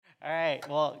All right.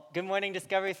 Well, good morning,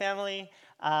 Discovery family.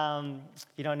 If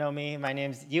you don't know me, my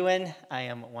name's Ewan. I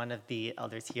am one of the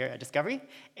elders here at Discovery,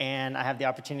 and I have the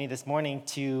opportunity this morning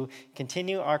to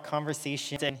continue our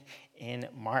conversation in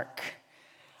Mark.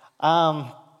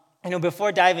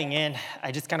 Before diving in,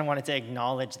 I just kind of wanted to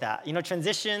acknowledge that,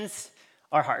 transitions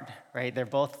are hard, right? They're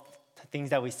both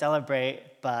things that we celebrate,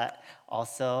 but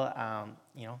also,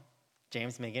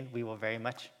 James, Megan, we will very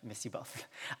much miss you both.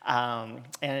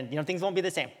 Things won't be the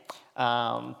same.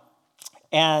 As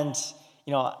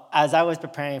I was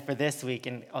preparing for this week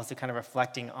and also kind of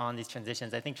reflecting on these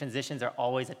transitions, I think transitions are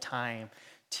always a time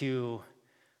to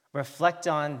reflect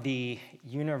on the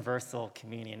universal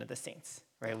communion of the saints,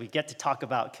 right? We get to talk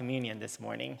about communion this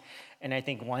morning. And I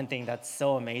think one thing that's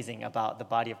so amazing about the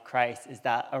body of Christ is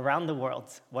that around the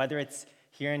world, whether it's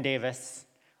here in Davis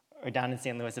or down in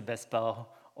San Luis Obispo,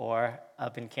 or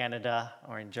up in Canada,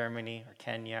 or in Germany, or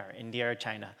Kenya, or India, or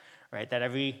China, right? That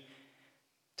every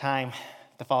time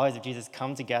the followers of Jesus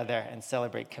come together and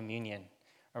celebrate communion,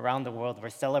 around the world, we're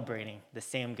celebrating the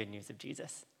same good news of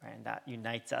Jesus, right? And that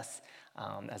unites us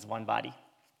as one body.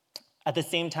 At the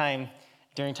same time,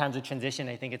 during times of transition,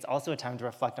 I think it's also a time to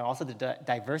reflect on also the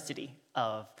diversity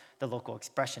of the local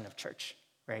expression of church,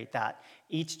 right? That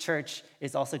each church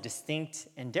is also distinct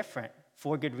and different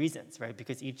for good reasons, right?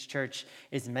 Because each church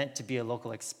is meant to be a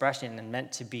local expression and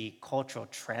meant to be cultural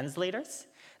translators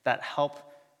that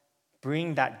help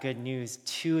bring that good news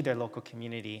to their local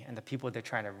community and the people they're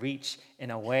trying to reach in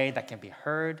a way that can be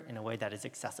heard, in a way that is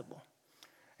accessible.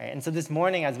 Right? And so this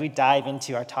morning, as we dive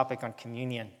into our topic on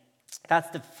communion,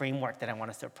 that's the framework that I want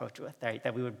us to approach with, right?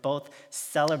 That we would both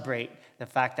celebrate the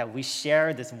fact that we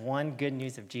share this one good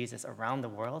news of Jesus around the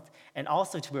world, and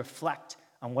also to reflect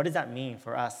on what does that mean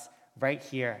for us right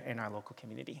here in our local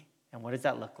community. And what does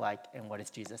that look like, and what is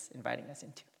Jesus inviting us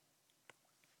into?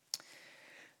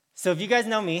 So if you guys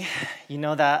know me, you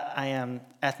know that I am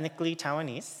ethnically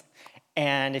Taiwanese.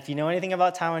 And if you know anything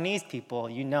about Taiwanese people,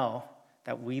 you know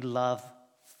that we love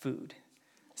food.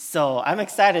 So I'm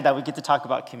excited that we get to talk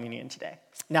about communion today.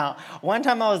 Now, one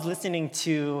time I was listening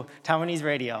to Taiwanese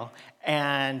radio,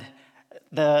 and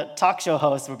the talk show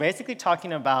hosts were basically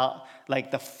talking about like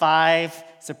the 5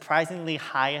 surprisingly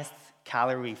highest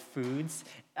calorie foods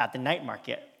at the night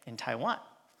market in Taiwan.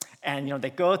 And they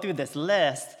go through this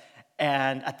list,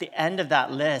 and at the end of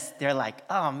that list, they're like,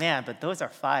 oh man, but those are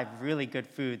 5 really good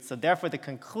foods. So therefore, the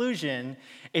conclusion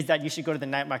is that you should go to the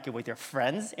night market with your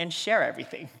friends and share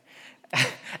everything.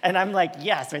 And I'm like,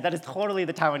 yes, right? That is totally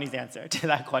the Taiwanese answer to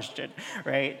that question,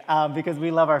 right? Because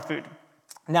we love our food.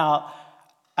 Now,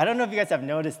 I don't know if you guys have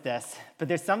noticed this, but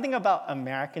there's something about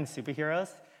American superheroes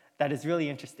that is really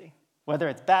interesting. Whether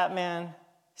it's Batman,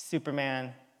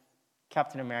 Superman,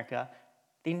 Captain America,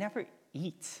 they never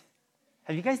eat.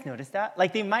 Have you guys noticed that?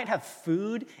 Like, they might have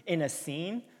food in a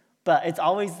scene, but it's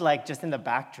always like just in the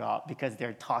backdrop because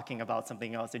they're talking about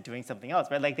something else or doing something else,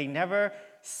 right? Like, they never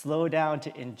slow down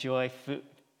to enjoy food.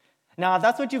 Now, if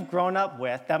that's what you've grown up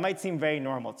with, that might seem very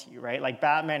normal to you, right? Like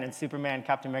Batman and Superman,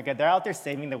 Captain America, they're out there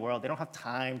saving the world. They don't have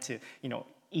time to,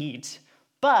 eat.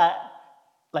 But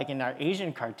like in our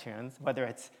Asian cartoons, whether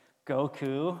it's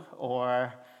Goku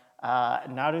or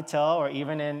Naruto, or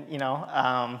even in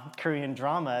Korean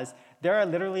dramas, there are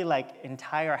literally like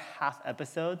entire half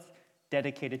episodes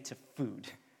dedicated to food.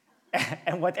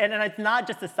 And it's not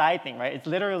just a side thing, right? It's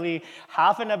literally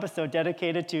half an episode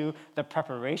dedicated to the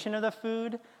preparation of the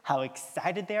food, how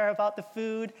excited they are about the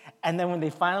food, and then when they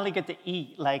finally get to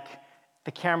eat, like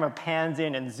the camera pans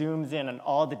in and zooms in on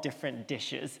all the different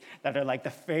dishes that are like the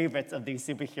favorites of these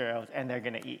superheroes, and they're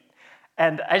gonna eat.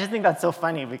 And I just think that's so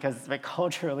funny because like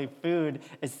culturally, food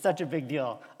is such a big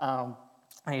deal in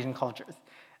Asian cultures.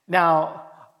 Now,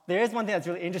 there is one thing that's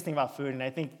really interesting about food, and I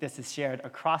think this is shared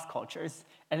across cultures,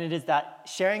 and it is that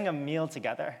sharing a meal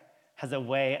together has a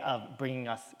way of bringing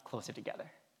us closer together,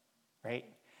 right?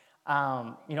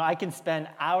 I can spend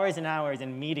hours and hours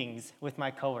in meetings with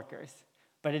my coworkers,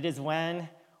 but it is when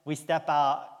we step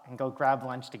out and go grab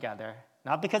lunch together,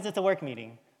 not because it's a work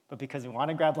meeting, but because we want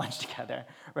to grab lunch together,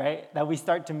 right? That we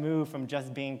start to move from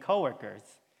just being coworkers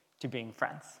to being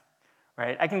friends,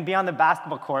 right? I can be on the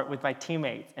basketball court with my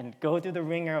teammates and go through the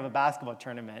ringer of a basketball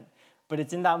tournament, but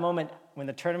it's in that moment when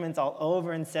the tournament's all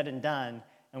over and said and done,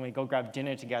 and we go grab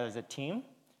dinner together as a team,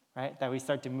 right? That we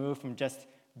start to move from just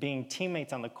being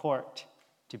teammates on the court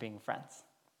to being friends,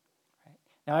 right?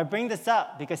 Now, I bring this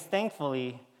up because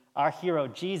thankfully, our hero,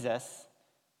 Jesus,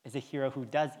 is a hero who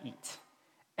does eat.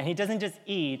 And he doesn't just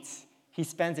eat, he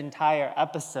spends entire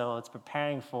episodes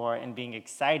preparing for and being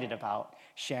excited about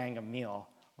sharing a meal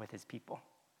with his people.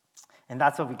 And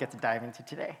that's what we get to dive into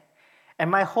today. And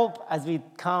my hope as we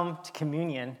come to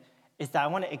communion is that I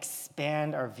want to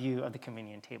expand our view of the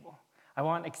communion table. I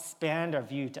want to expand our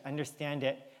view to understand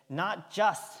it not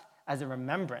just as a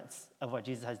remembrance of what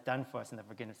Jesus has done for us in the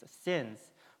forgiveness of sins,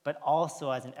 but also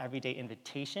as an everyday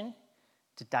invitation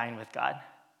to dine with God,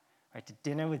 right? To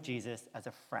dinner with Jesus as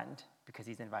a friend, because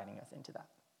he's inviting us into that.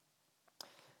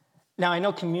 Now, I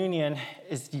know communion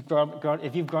is,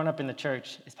 if you've grown up in the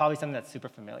church, it's probably something that's super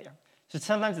familiar. So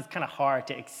sometimes it's kind of hard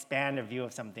to expand a view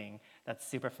of something that's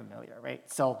super familiar, right?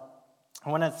 So I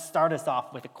want to start us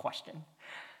off with a question.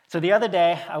 So the other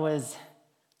day, I was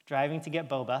driving to get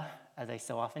boba, as I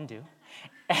so often do,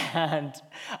 and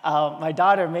my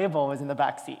daughter, Mabel, was in the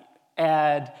back seat.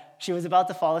 And she was about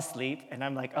to fall asleep, and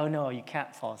I'm like, oh no, you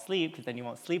can't fall asleep, because then you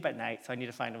won't sleep at night, so I need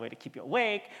to find a way to keep you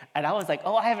awake. And I was like,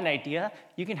 oh, I have an idea.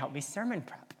 You can help me sermon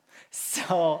prep.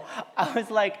 So I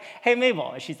was like, hey,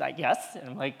 Mabel. And she's like, yes. And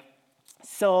I'm like,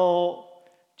 so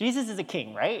Jesus is a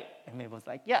king, right? And Mabel's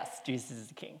like, yes, Jesus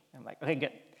is a king. I'm like, okay,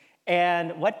 good.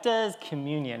 And what does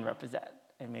communion represent?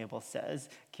 And Mabel says,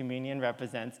 communion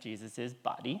represents Jesus'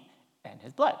 body and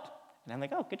his blood. And I'm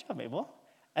like, oh, good job, Mabel.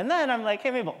 And then I'm like, hey,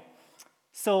 Mabel,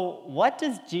 so what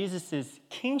does Jesus'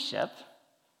 kingship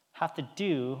have to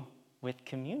do with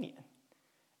communion?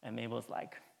 And Mabel's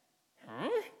like,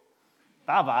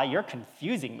 Baba, you're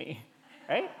confusing me,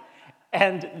 right?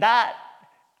 And that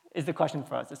is the question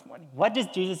for us this morning. What does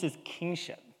Jesus'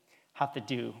 kingship have to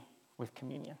do with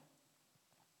communion?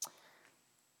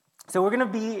 So we're going to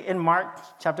be in Mark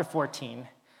chapter 14. I'm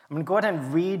going to go ahead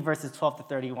and read verses 12 to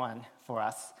 31 for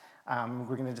us.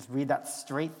 We're going to just read that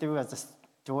straight through as a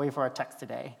story for our text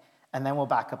today, and then we'll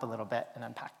back up a little bit and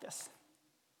unpack this.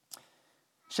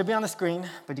 Should be on the screen,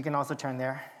 but you can also turn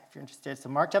there if you're interested. So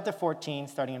Mark chapter 14,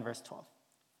 starting in verse 12.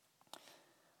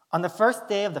 On the first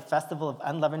day of the festival of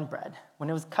unleavened bread, when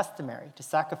it was customary to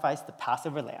sacrifice the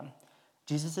Passover lamb,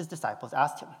 Jesus' disciples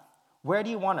asked him, where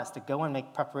do you want us to go and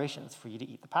make preparations for you to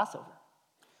eat the Passover?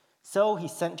 So he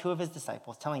sent 2 of his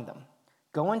disciples, telling them,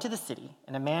 go into the city,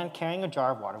 and a man carrying a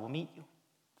jar of water will meet you.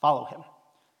 Follow him.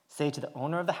 Say to the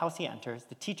owner of the house he enters,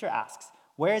 the teacher asks,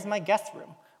 where is my guest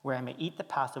room, where I may eat the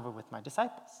Passover with my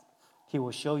disciples? He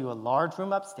will show you a large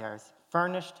room upstairs,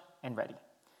 furnished and ready.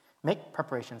 Make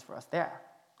preparations for us there.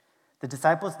 The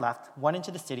disciples left, went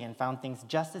into the city, and found things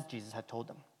just as Jesus had told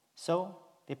them. So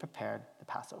they prepared the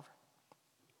Passover.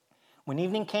 When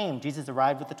evening came, Jesus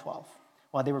arrived with the 12.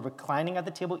 While they were reclining at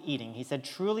the table eating, he said,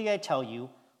 truly I tell you,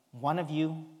 one of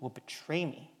you will betray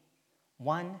me,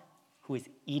 one who is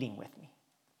eating with me.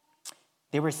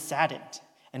 They were saddened,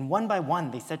 and one by one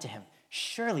they said to him,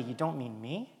 surely you don't mean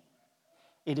me?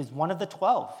 It is one of the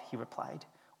 12, he replied,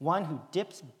 one who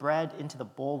dips bread into the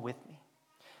bowl with me.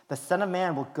 The Son of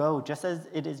Man will go just as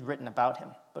it is written about him,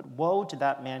 but woe to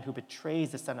that man who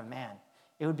betrays the Son of Man.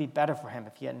 It would be better for him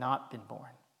if he had not been born.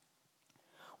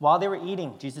 While they were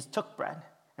eating, Jesus took bread,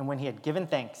 and when he had given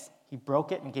thanks, he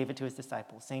broke it and gave it to his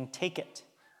disciples, saying, take it,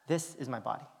 this is my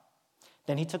body.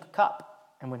 Then he took a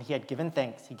cup, and when he had given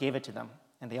thanks, he gave it to them,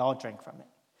 and they all drank from it.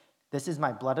 This is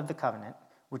my blood of the covenant,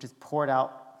 which is poured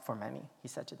out for many, he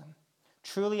said to them.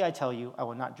 Truly I tell you, I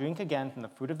will not drink again from the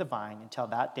fruit of the vine until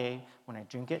that day when I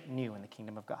drink it new in the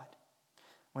kingdom of God.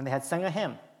 When they had sung a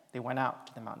hymn, they went out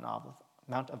to the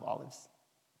Mount of Olives.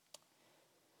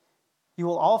 You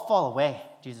will all fall away,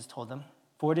 Jesus told them,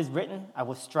 for it is written, I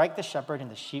will strike the shepherd and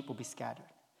the sheep will be scattered.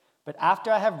 But after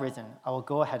I have risen, I will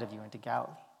go ahead of you into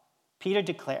Galilee. Peter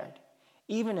declared,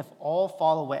 even if all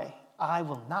fall away, I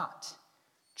will not.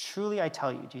 Truly I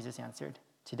tell you, Jesus answered,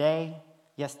 today,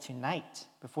 yes, tonight,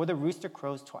 before the rooster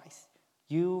crows twice,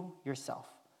 you yourself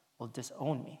will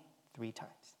disown me 3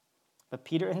 times. But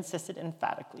Peter insisted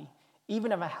emphatically,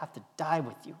 even if I have to die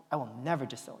with you, I will never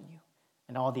disown you.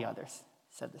 And all the others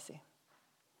said the same.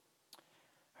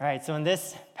 All right, so in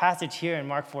this passage here in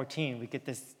Mark 14, we get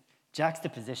this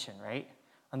juxtaposition, right?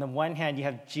 On the one hand, you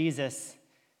have Jesus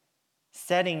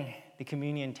setting the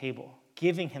communion table,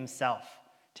 giving himself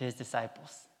to his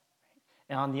disciples.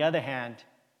 And on the other hand,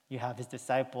 you have his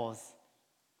disciples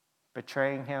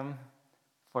betraying him,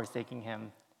 forsaking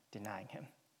him, denying him,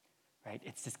 right?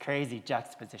 It's this crazy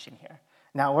juxtaposition here.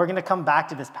 Now, we're going to come back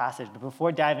to this passage, but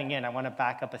before diving in, I want to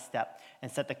back up a step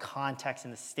and set the context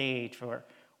and the stage for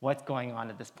what's going on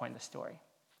at this point in the story.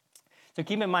 So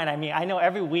keep in mind, I know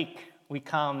every week we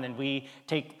come and we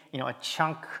take, a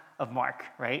chunk of Mark,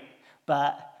 right?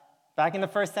 But back in the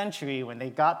first century, when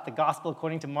they got the gospel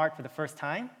according to Mark for the first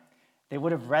time, they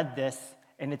would have read this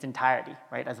in its entirety,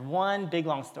 right, as one big,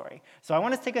 long story. So I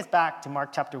want to take us back to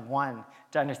Mark chapter 1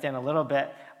 to understand a little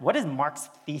bit, what is Mark's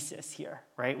thesis here,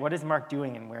 right? What is Mark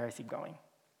doing and where is he going?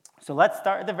 So let's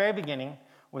start at the very beginning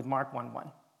with Mark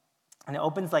 1:1. And it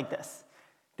opens like this.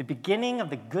 the beginning of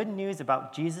the good news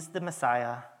about Jesus the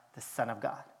Messiah, the Son of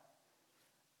God.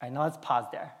 All right, now let's pause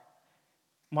there.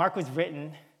 Mark was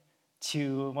written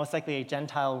to most likely a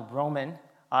Gentile Roman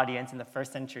audience in the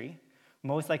first century,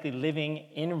 most likely living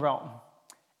in Rome.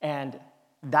 And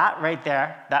that right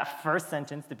there, that first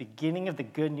sentence, the beginning of the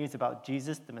good news about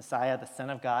Jesus, the Messiah, the Son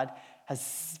of God,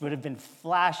 would have been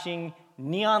flashing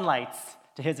neon lights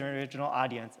to his original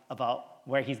audience about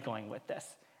where he's going with this.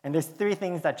 And there's three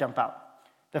things that jump out.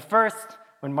 The first,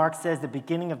 when Mark says the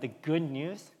beginning of the good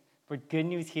news, for good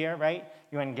news here, right?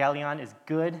 Evangelion is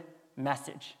good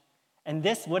message. And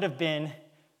this would have been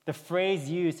the phrase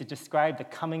used to describe the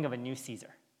coming of a new Caesar.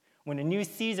 When a new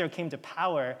Caesar came to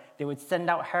power, they would send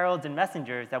out heralds and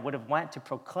messengers that would have went to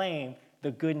proclaim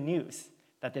the good news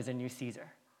that there's a new Caesar.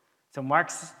 So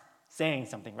Mark's saying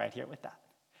something right here with that.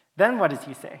 Then what does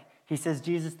he say? He says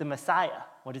Jesus the Messiah.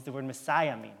 What does the word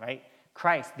Messiah mean, right?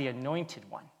 Christ, the anointed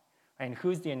one. Right? And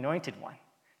who's the anointed one?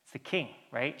 It's the king,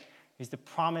 right? He's the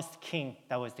promised king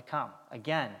that was to come.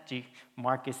 Again,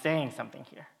 Mark is saying something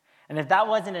here. And if that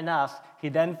wasn't enough, he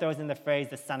then throws in the phrase,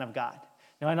 the Son of God.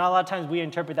 Now, I know a lot of times we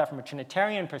interpret that from a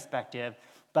Trinitarian perspective,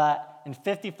 but in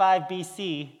 55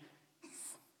 BC,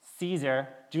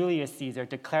 Julius Caesar,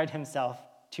 declared himself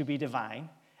to be divine.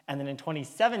 And then in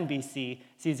 27 BC,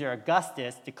 Caesar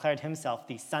Augustus declared himself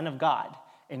the Son of God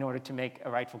in order to make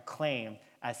a rightful claim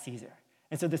as Caesar.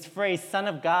 And so this phrase, Son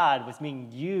of God, was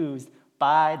being used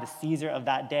by the Caesar of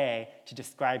that day to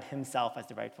describe himself as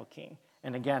the rightful king.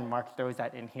 And again, Mark throws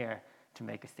that in here to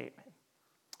make a statement.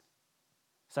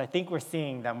 So I think we're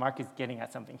seeing that Mark is getting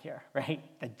at something here, right?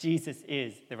 That Jesus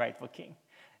is the rightful king.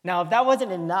 Now, if that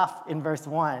wasn't enough in verse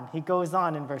 1, he goes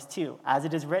on in verse 2. As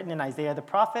it is written in Isaiah the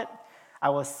prophet, I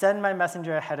will send my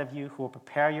messenger ahead of you who will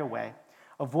prepare your way.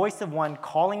 A voice of one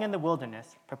calling in the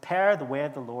wilderness, prepare the way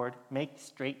of the Lord, make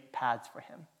straight paths for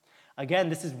him. Again,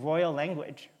 this is royal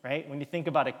language, right? When you think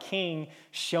about a king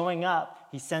showing up,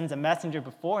 he sends a messenger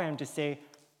before him to say,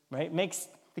 right,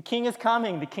 the king is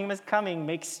coming,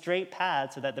 make straight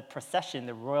paths so that the procession,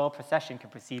 the royal procession, can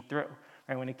proceed through.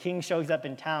 Right? When a king shows up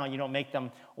in town, you don't make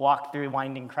them walk through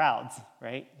winding crowds,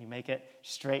 right? You make it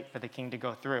straight for the king to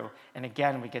go through. And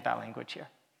again, we get that language here.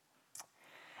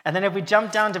 And then if we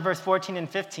jump down to verse 14 and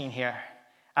 15 here,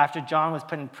 after John was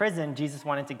put in prison, Jesus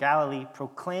went into Galilee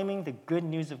proclaiming the good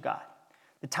news of God.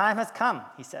 The time has come,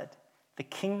 he said. The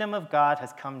kingdom of God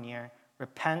has come near.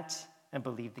 Repent and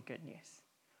believe the good news.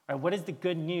 Right, what is the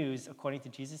good news according to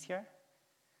Jesus here?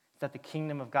 It's that the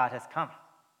kingdom of God has come,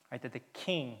 right? That the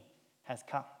king has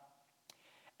come.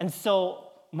 And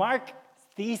so Mark's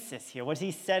thesis here, what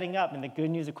he's setting up in the good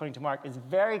news according to Mark, is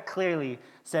very clearly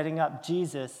setting up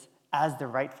Jesus as the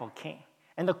rightful king.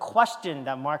 And the question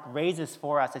that Mark raises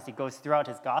for us as he goes throughout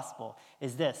his gospel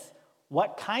is this: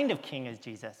 what kind of king is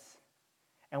Jesus?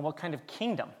 And what kind of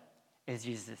kingdom is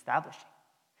Jesus establishing?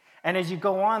 And as you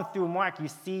go on through Mark, you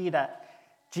see that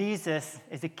Jesus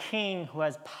is a king who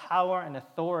has power and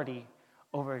authority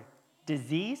over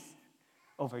disease,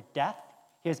 over death.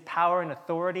 He has power and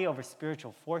authority over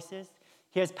spiritual forces.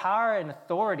 He has power and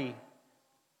authority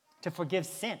to forgive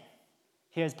sin.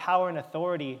 He has power and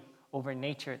authority over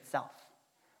nature itself.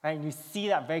 Right? And you see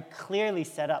that very clearly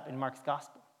set up in Mark's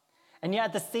gospel. And yet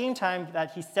at the same time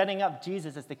that he's setting up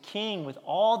Jesus as the king with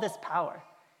all this power,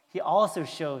 he also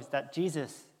shows that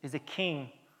Jesus is a king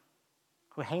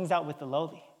who hangs out with the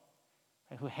lowly,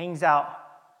 right? Who hangs out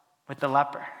with the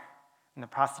leper and the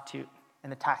prostitute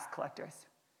and the tax collectors.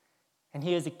 And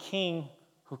he is a king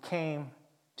who came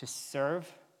to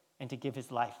serve and to give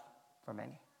his life for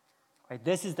many. Right?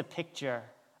 This is the picture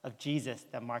of Jesus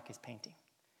that Mark is painting.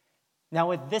 Now,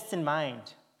 with this in mind,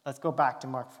 let's go back to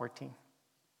Mark 14.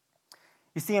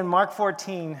 You see, in Mark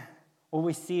 14, what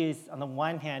we see is, on the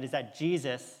one hand, is that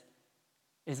Jesus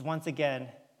is once again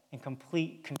in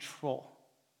complete control.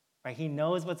 Right? He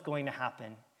knows what's going to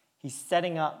happen. He's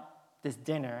setting up this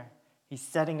dinner. He's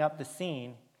setting up the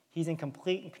scene. He's in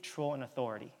complete control and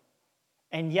authority.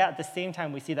 And yet, at the same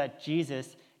time, we see that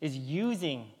Jesus is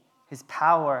using his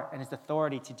power and his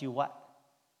authority to do what?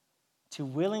 To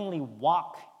willingly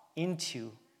walk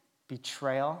into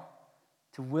betrayal,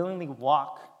 to willingly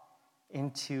walk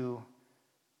into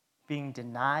being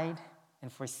denied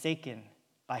and forsaken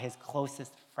by his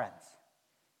closest friends,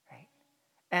 right?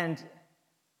 And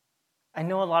I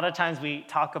know a lot of times we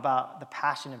talk about the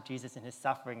passion of Jesus and his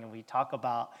suffering, and we talk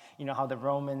about, how the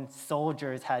Roman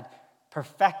soldiers had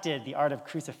perfected the art of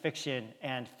crucifixion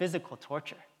and physical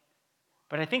torture.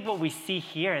 But I think what we see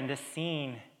here in this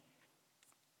scene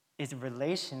is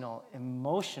relational,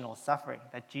 emotional suffering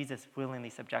that Jesus willingly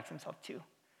subjects himself to,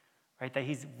 right? That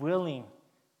he's willing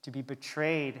to be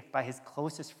betrayed by his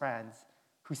closest friends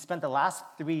who spent the last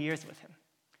 3 years with him.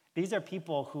 These are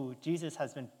people who Jesus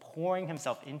has been pouring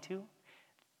himself into.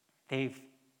 They've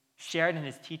shared in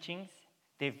his teachings.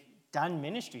 They've done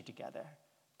ministry together.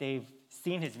 They've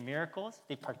seen his miracles.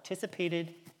 They've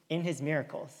participated in his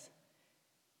miracles.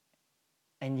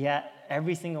 And yet,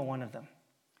 every single one of them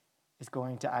is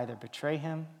going to either betray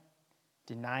him,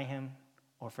 deny him,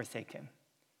 or forsake him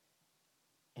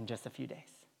in just a few days.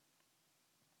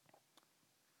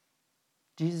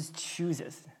 Jesus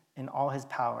chooses in all his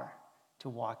power to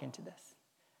walk into this.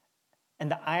 And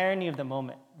the irony of the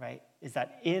moment, right, is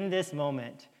that in this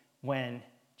moment when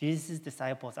Jesus'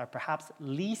 disciples are perhaps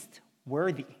least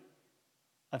worthy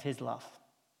of his love,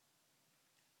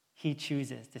 he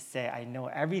chooses to say, I know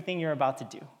everything you're about to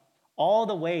do, all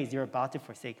the ways you're about to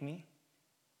forsake me,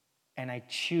 and I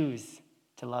choose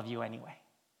to love you anyway.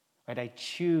 Right? I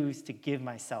choose to give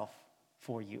myself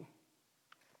for you.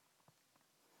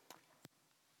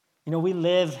 You know, we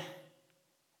live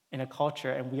in a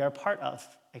culture, and we are part of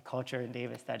a culture in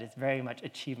Davis that is very much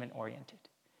achievement-oriented.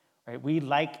 Right? We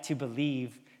like to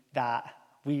believe that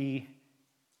we,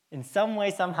 in some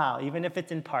way, somehow, even if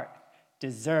it's in part,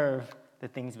 deserve the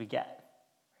things we get.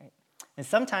 Right? And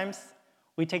sometimes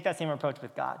we take that same approach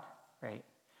with God. Right?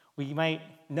 We might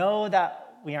know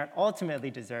that we aren't ultimately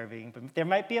deserving, but there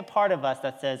might be a part of us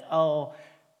that says, oh,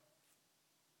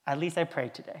 at least I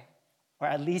prayed today, or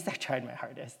at least I tried my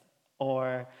hardest,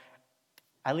 or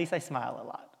at least I smile a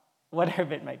lot,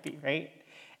 whatever it might be, right?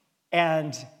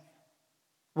 And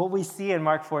what we see in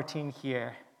Mark 14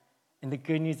 here, in the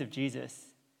good news of Jesus,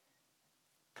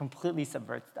 completely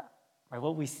subverts that. Right?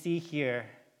 What we see here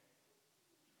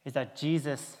is that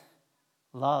Jesus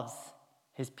loves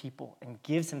his people and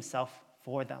gives himself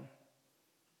for them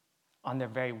on their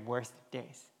very worst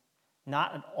days.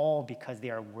 Not at all because they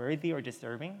are worthy or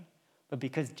deserving, but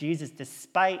because Jesus,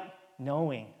 despite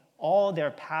knowing all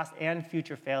their past and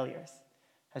future failures,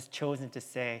 has chosen to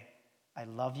say, I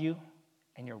love you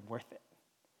and you're worth it.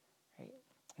 Right?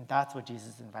 And that's what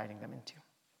Jesus is inviting them into.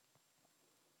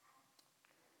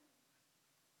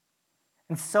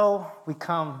 And so we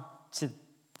come to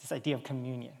this idea of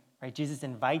communion. Right? Jesus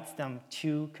invites them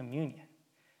to communion.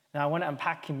 Now, I want to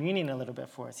unpack communion a little bit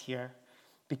for us here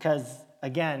because,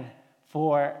 again,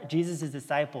 for Jesus'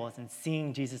 disciples and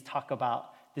seeing Jesus talk about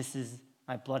this is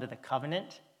my blood of the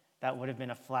covenant, that would have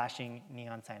been a flashing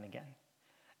neon sign again.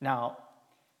 Now,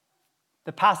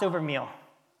 the Passover meal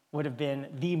would have been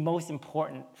the most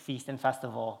important feast and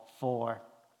festival for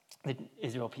the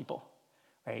Israel people,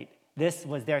 right? This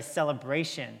was their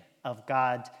celebration of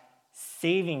God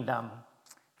saving them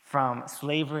from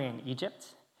slavery in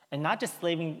Egypt, and not just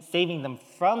saving them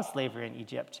from slavery in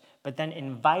Egypt, but then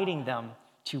inviting them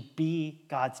to be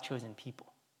God's chosen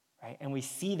people, right? And we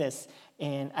see this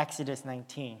in Exodus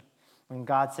 19, when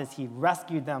God says he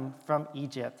rescued them from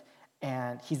Egypt,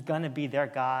 and he's going to be their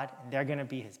God, and they're going to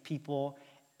be his people,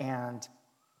 and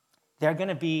they're going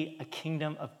to be a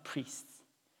kingdom of priests,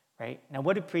 right? Now,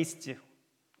 what do priests do?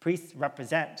 Priests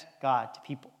represent God to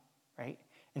people, right?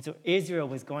 And so Israel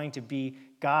was going to be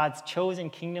God's chosen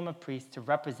kingdom of priests to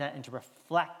represent and to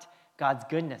reflect God's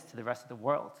goodness to the rest of the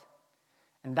world.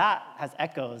 And that has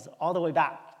echoes all the way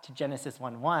back to Genesis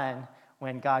 1:1,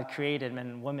 when God created men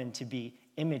and women to be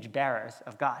image bearers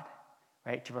of God,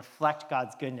 right? To reflect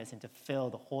God's goodness and to fill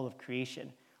the whole of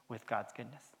creation with God's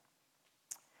goodness.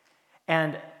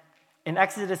 And in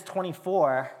Exodus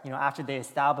 24, after they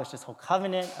established this whole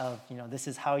covenant of, this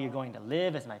is how you're going to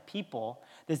live as my people,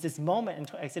 there's this moment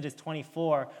in Exodus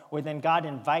 24 where then God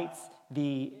invites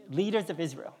the leaders of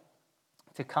Israel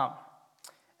to come.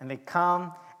 And they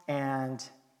come and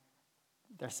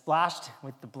they're splashed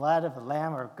with the blood of a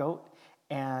lamb or a goat.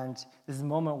 And this is a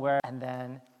moment where, and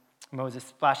then Moses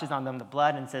splashes on them the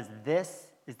blood and says,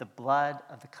 this is the blood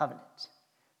of the covenant.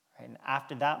 Right? And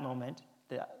after that moment,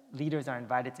 the leaders are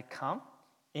invited to come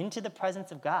into the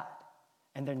presence of God.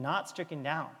 And they're not stricken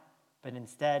down, but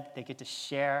instead they get to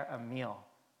share a meal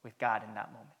with God in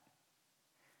that moment.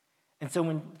 And so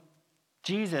when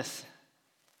Jesus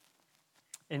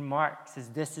in Mark says,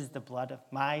 this is the blood of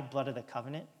my blood of the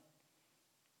covenant,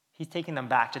 he's taking them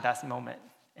back to that moment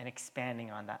and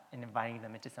expanding on that and inviting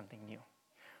them into something new.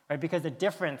 Right? Because the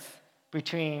difference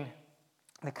between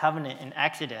the covenant in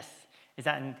Exodus is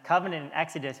that in covenant in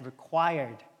Exodus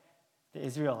required the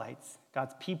Israelites,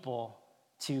 God's people,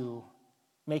 to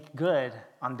make good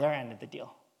on their end of the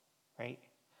deal, right?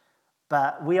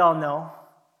 But we all know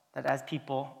that as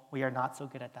people, we are not so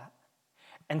good at that.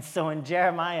 And so in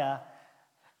Jeremiah,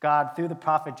 God, through the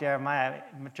prophet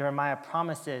Jeremiah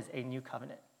promises a new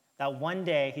covenant. That one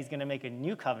day he's going to make a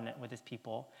new covenant with his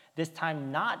people, this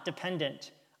time not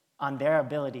dependent on their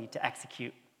ability to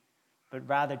execute but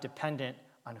rather dependent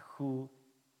on who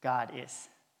God is,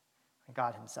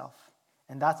 God himself.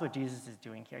 And that's what Jesus is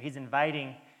doing here. He's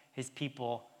inviting his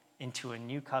people into a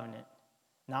new covenant,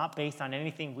 not based on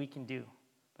anything we can do,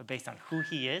 but based on who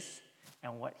he is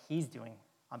and what he's doing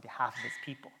on behalf of his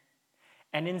people.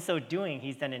 And in so doing,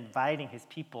 he's then inviting his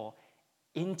people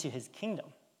into his kingdom,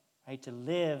 right? To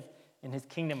live in his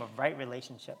kingdom of right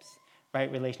relationships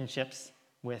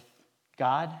with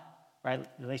God, right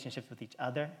relationships with each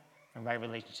other, and right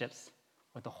relationships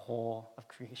with the whole of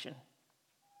creation.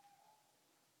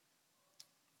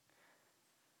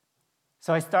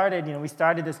 So we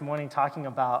started this morning talking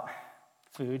about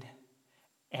food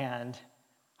and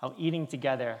how eating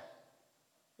together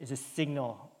is a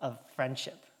signal of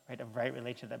friendship, right? Of right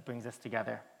relationship that brings us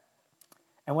together.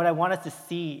 And what I want us to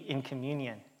see in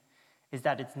communion is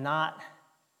that it's not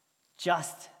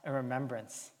just a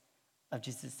remembrance of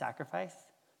Jesus' sacrifice,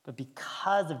 but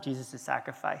because of Jesus'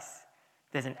 sacrifice,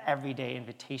 there's an everyday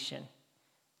invitation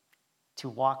to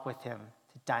walk with him,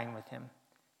 to dine with him,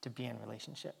 to be in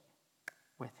relationship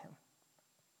with him.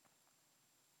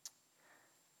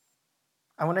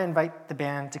 I want to invite the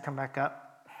band to come back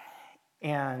up.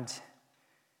 And,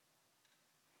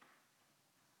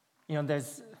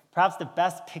 there's perhaps the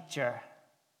best picture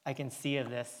I can see of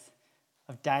this,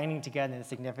 of dining together and the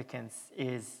significance,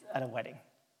 is at a wedding.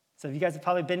 So you guys have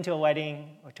probably been to a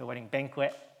wedding or to a wedding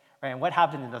banquet, right? And what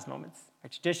happens in those moments?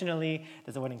 Right? Traditionally,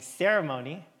 there's a wedding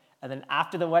ceremony, and then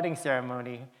after the wedding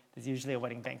ceremony, there's usually a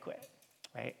wedding banquet,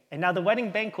 right? And now the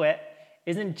wedding banquet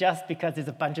isn't just because there's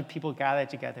a bunch of people gathered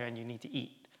together and you need to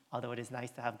eat, although it is nice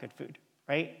to have good food,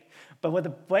 right? But what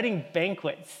the wedding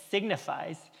banquet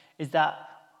signifies is that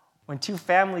when two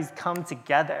families come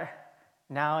together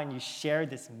now and you share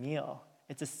this meal,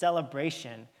 it's a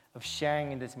celebration of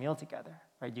sharing in this meal together,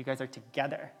 right? You guys are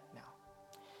together now.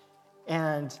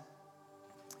 And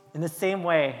in the same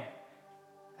way,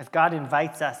 as God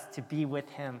invites us to be with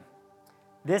him,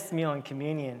 this meal in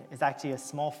communion is actually a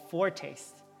small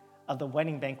foretaste of the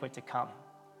wedding banquet to come,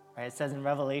 right? It says in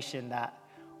Revelation that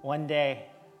one day,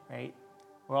 right,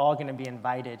 we're all going to be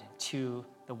invited to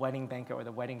the wedding banquet or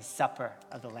the wedding supper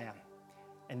of the Lamb.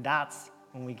 And that's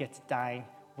when we get to dine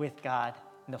with God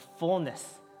in the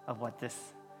fullness of what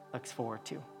this looks forward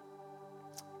to.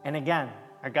 And again,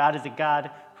 our God is a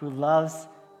God who loves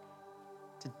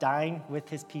to dine with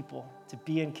his people, to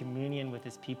be in communion with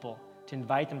his people, to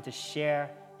invite them to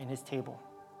share in his table.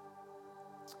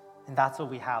 And that's what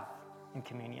we have in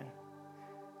communion.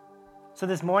 So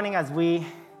this morning, as we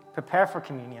prepare for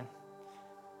communion,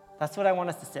 that's what I want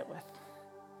us to sit with.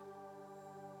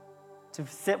 To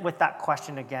sit with that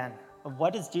question again of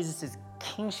what does Jesus'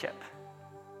 kingship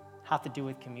have to do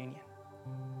with communion?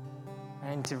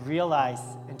 And to realize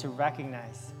and to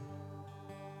recognize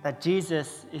that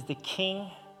Jesus is the king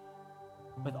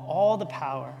with all the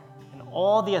power and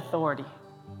all the authority,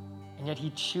 and yet he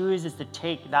chooses to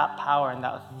take that power and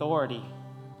that authority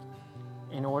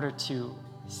in order to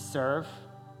serve,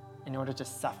 in order to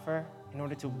suffer, in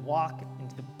order to walk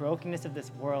into the brokenness of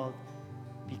this world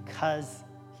because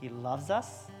he loves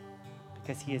us,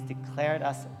 because he has declared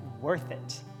us worth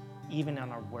it, even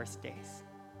on our worst days.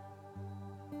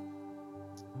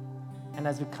 And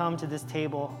as we come to this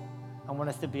table, I want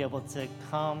us to be able to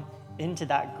come into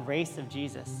that grace of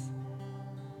Jesus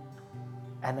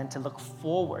and then to look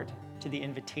forward to the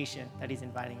invitation that he's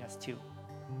inviting us to,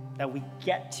 that we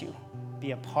get to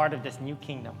be a part of this new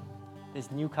kingdom,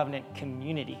 this new covenant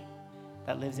community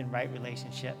that lives in right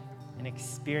relationship and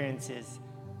experiences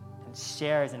and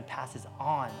shares and passes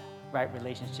on right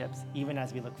relationships, even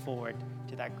as we look forward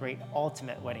to that great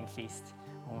ultimate wedding feast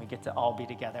when we get to all be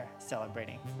together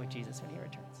celebrating with Jesus when he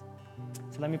returns.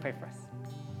 So let me pray for us.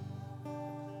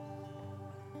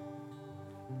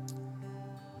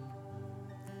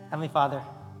 Heavenly Father,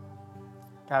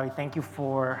 God, we thank you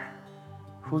for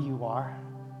who you are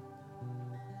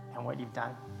and what you've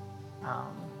done.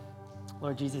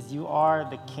 Lord Jesus, you are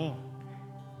the King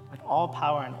with all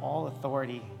power and all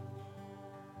authority,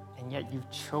 and yet you've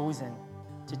chosen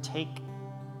to take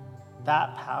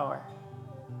that power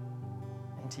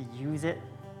and to use it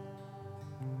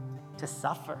to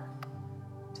suffer,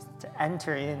 to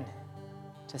enter in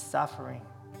to suffering,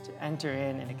 to enter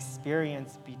in and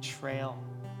experience betrayal,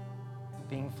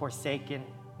 being forsaken,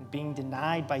 and being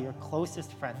denied by your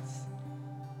closest friends.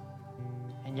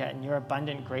 And yet in your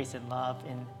abundant grace and love,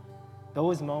 in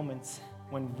those moments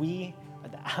when we are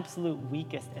the absolute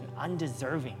weakest and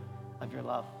undeserving of your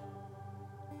love,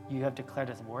 you have declared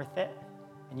us worth it,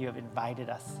 and you have invited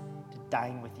us to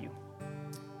dine with you.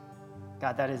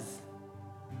 God, that is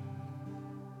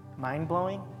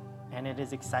mind-blowing, and it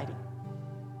is exciting.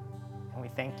 And we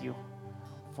thank you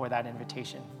for that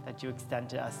invitation that you extend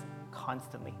to us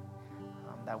constantly,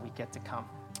 that we get to come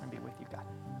and be with you, God.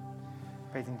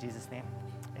 Praising Jesus' name,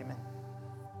 amen.